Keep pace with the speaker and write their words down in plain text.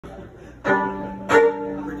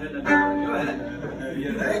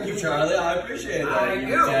Thank you, Charlie. I appreciate that. Thank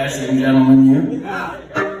you. Dashing gentleman, you. Yeah.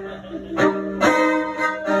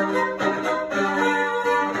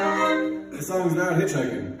 The song's not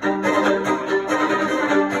hitchhiking.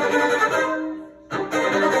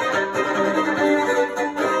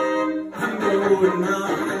 I'm going now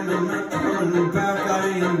and I'm not coming back. I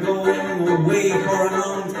am going away for a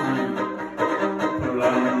long time. Pull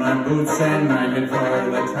on my boots and I head for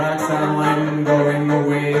the tracks. I'm going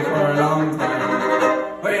away for a long time.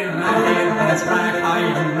 When I hit that track, I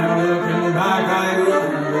am now looking back. I will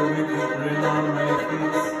have a wicked grin on my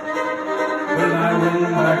face. When I win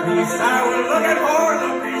my peace, I was looking for the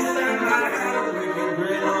peace, and I had a wicked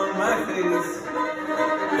grin on my face.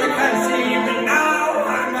 You can see me now,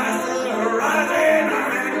 I'm still rising. I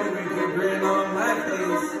had a wicked grin on my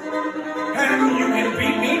face. And you can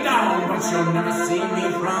beat me down, but you'll never see me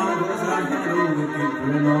frown, 'cause I had a wicked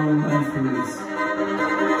grin on my face.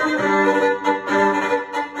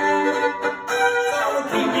 So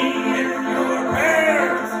keep me in your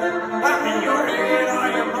prayers, up in your head, I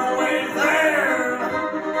am always there.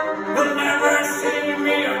 You'll never see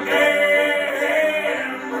me again,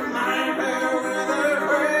 my fair weather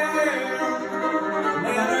friend.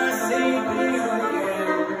 Never see me again,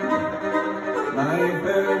 my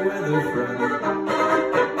fair weather friend.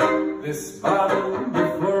 This bottle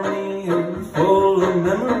before me is full of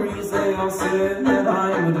memories. They all said that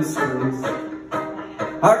I'm a disgrace.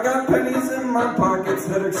 I got pennies in my pockets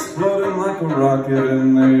that exploded like a rocket,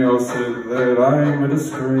 and they all said that I'm a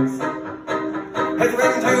disgrace. It's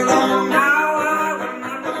been too long now, I will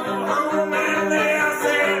not go home, and they all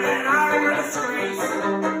say that I'm a disgrace.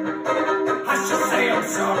 I should say I'm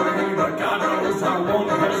sorry, but God knows I won't,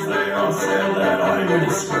 'cause they all said that I'm a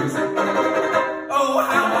disgrace. Oh,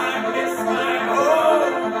 how I miss my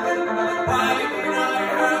home. Why did I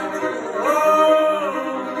have to roam?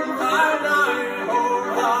 I'm not home.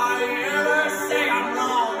 I ever say I'm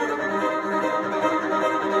wrong.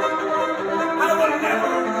 I will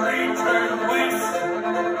never return west,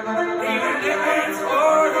 even if it's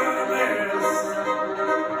for the best.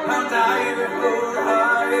 I'll die before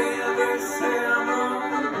I ever say I'm wrong.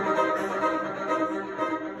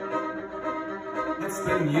 It's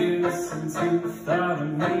been years since you thought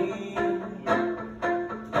of me.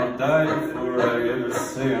 I'll die before I ever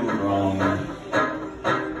say I'm wrong.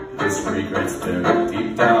 This regret's buried deep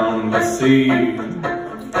down the sea.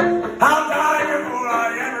 I'll die before I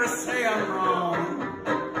ever say I'm wrong.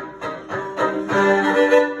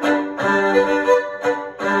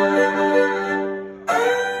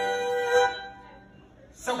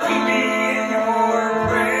 So keep me in your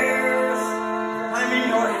prayers. I'm in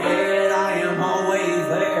your head, I am always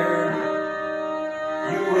there.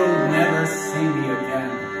 You will never see me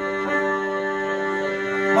again,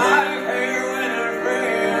 my fair weather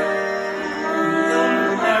friend. You'll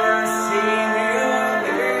never see me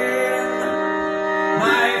again,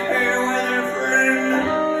 my fair weather friend.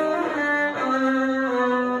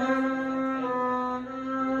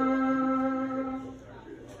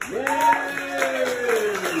 Yay!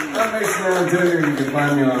 That makes me all dinner. You can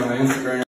find me on Instagram.